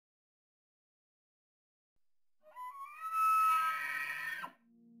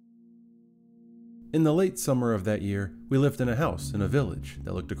In the late summer of that year, we lived in a house in a village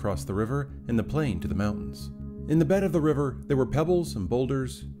that looked across the river and the plain to the mountains. In the bed of the river, there were pebbles and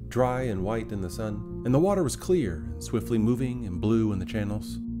boulders, dry and white in the sun, and the water was clear and swiftly moving and blue in the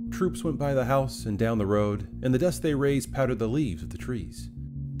channels. Troops went by the house and down the road, and the dust they raised powdered the leaves of the trees.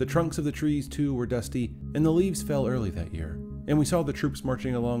 The trunks of the trees, too, were dusty, and the leaves fell early that year. And we saw the troops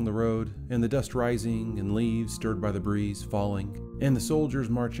marching along the road, and the dust rising, and leaves stirred by the breeze falling, and the soldiers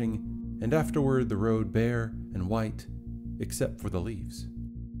marching, and afterward the road bare and white, except for the leaves.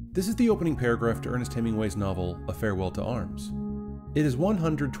 This is the opening paragraph to Ernest Hemingway's novel, A Farewell to Arms. It is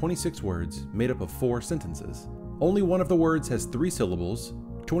 126 words made up of 4 sentences. Only one of the words has 3 syllables,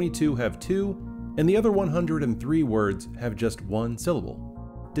 22 have 2, and the other 103 words have just 1 syllable.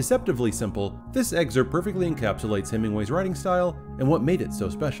 Deceptively simple, this excerpt perfectly encapsulates Hemingway's writing style and what made it so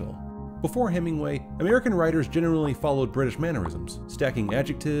special. Before Hemingway, American writers generally followed British mannerisms, stacking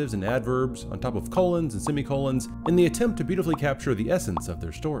adjectives and adverbs on top of colons and semicolons in the attempt to beautifully capture the essence of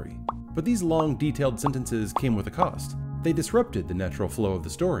their story. But these long, detailed sentences came with a cost. They disrupted the natural flow of the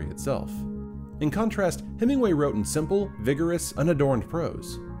story itself. In contrast, Hemingway wrote in simple, vigorous, unadorned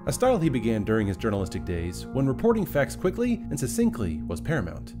prose, a style he began during his journalistic days when reporting facts quickly and succinctly was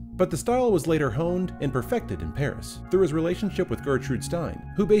paramount. But the style was later honed and perfected in Paris through his relationship with Gertrude Stein,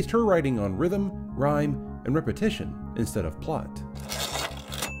 who based her writing on rhythm, rhyme, and repetition instead of plot.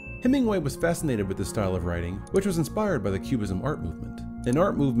 Hemingway was fascinated with this style of writing, which was inspired by the Cubism art movement, an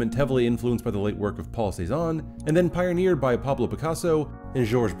art movement heavily influenced by the late work of Paul Cézanne and then pioneered by Pablo Picasso and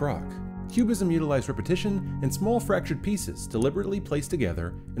Georges Braque. Cubism utilized repetition and small fractured pieces deliberately placed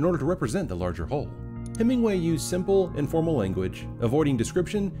together in order to represent the larger whole. Hemingway used simple, informal language, avoiding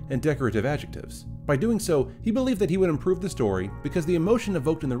description and decorative adjectives. By doing so, he believed that he would improve the story because the emotion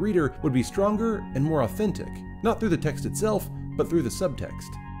evoked in the reader would be stronger and more authentic, not through the text itself, but through the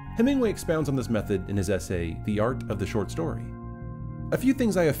subtext. Hemingway expounds on this method in his essay, The Art of the Short Story. A few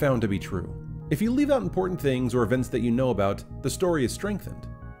things I have found to be true. If you leave out important things or events that you know about, the story is strengthened.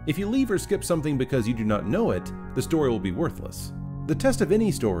 If you leave or skip something because you do not know it, the story will be worthless. The test of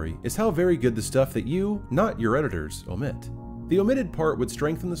any story is how very good the stuff that you, not your editors, omit. The omitted part would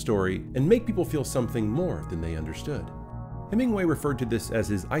strengthen the story and make people feel something more than they understood. Hemingway referred to this as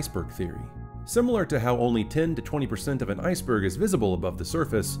his iceberg theory. Similar to how only 10 to 20% of an iceberg is visible above the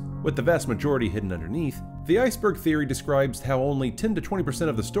surface, with the vast majority hidden underneath, the iceberg theory describes how only 10 to 20%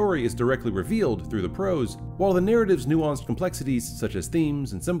 of the story is directly revealed through the prose, while the narrative's nuanced complexities such as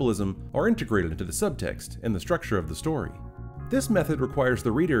themes and symbolism are integrated into the subtext and the structure of the story. This method requires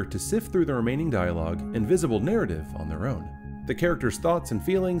the reader to sift through the remaining dialogue and visible narrative on their own. The characters' thoughts and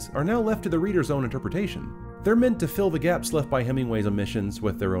feelings are now left to the reader's own interpretation. They're meant to fill the gaps left by Hemingway's omissions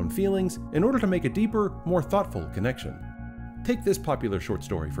with their own feelings in order to make a deeper, more thoughtful connection. Take this popular short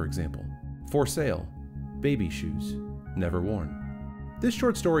story, for example. For Sale, Baby Shoes, Never Worn. This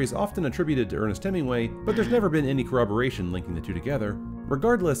short story is often attributed to Ernest Hemingway, but there's never been any corroboration linking the two together.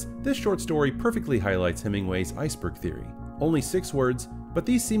 Regardless, this short story perfectly highlights Hemingway's iceberg theory. Only 6 words, but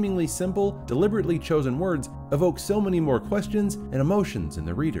these seemingly simple, deliberately chosen words evoke so many more questions and emotions in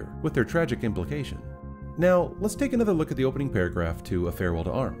the reader, with their tragic implication. Now, let's take another look at the opening paragraph to A Farewell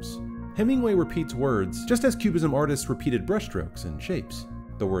to Arms. Hemingway repeats words just as Cubism artists repeated brushstrokes and shapes.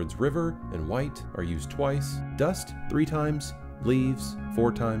 The words river and white are used twice, dust 3 times, leaves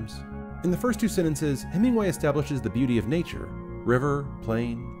 4 times. In the first 2 sentences, Hemingway establishes the beauty of nature: river,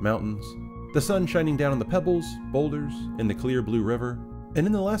 plain, mountains, the sun shining down on the pebbles, boulders, and the clear blue river. And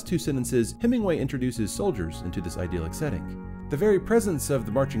in the last 2 sentences, Hemingway introduces soldiers into this idyllic setting. The very presence of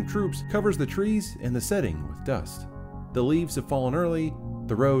the marching troops covers the trees and the setting with dust. The leaves have fallen early,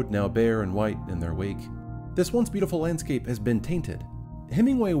 the road now bare and white in their wake. This once beautiful landscape has been tainted.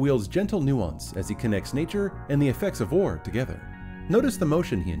 Hemingway wields gentle nuance as he connects nature and the effects of war together. Notice the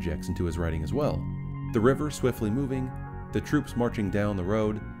motion he injects into his writing as well. The river swiftly moving, the troops marching down the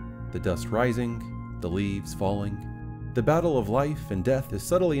road, the dust rising, the leaves falling. The battle of life and death is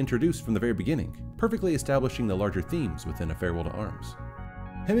subtly introduced from the very beginning, perfectly establishing the larger themes within A Farewell to Arms.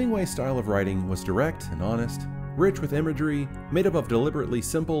 Hemingway's style of writing was direct and honest, rich with imagery, made up of deliberately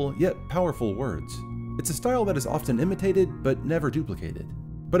simple yet powerful words. It's a style that is often imitated but never duplicated.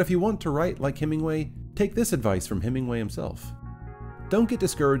 But if you want to write like Hemingway, take this advice from Hemingway himself. Don't get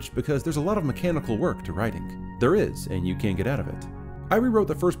discouraged because there's a lot of mechanical work to writing. There is, and you can't get out of it. I rewrote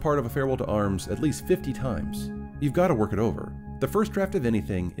the first part of A Farewell to Arms at least 50 times. You've got to work it over. The first draft of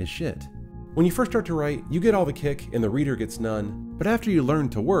anything is shit. When you first start to write, you get all the kick and the reader gets none, but after you learn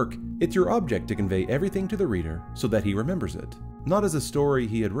to work, it's your object to convey everything to the reader so that he remembers it. Not as a story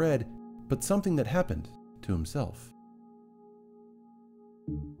he had read, but something that happened to himself.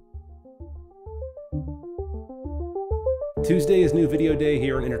 Tuesday is new video day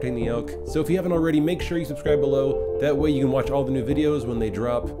here on Entertain the Elk, so if you haven't already, make sure you subscribe below. That way you can watch all the new videos when they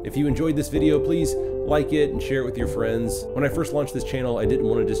drop. If you enjoyed this video, please like it and share it with your friends. When I first launched this channel, I didn't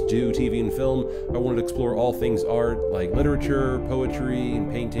want to just do TV and film. I wanted to explore all things art, like literature, poetry,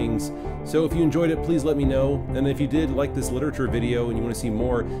 and paintings. So if you enjoyed it, please let me know. And if you did like this literature video and you want to see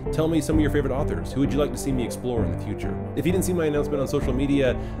more, tell me some of your favorite authors. Who would you like to see me explore in the future? If you didn't see my announcement on social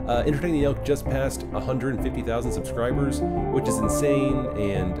media, Entertain the Elk just passed 150,000 subscribers, which is insane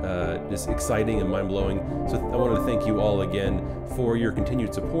and just exciting and mind-blowing. So I wanted to thank you all again for your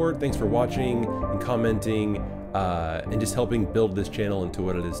continued support. Thanks for watching and commenting and just helping build this channel into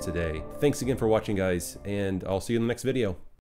what it is today. Thanks again for watching, guys, and I'll see you in the next video.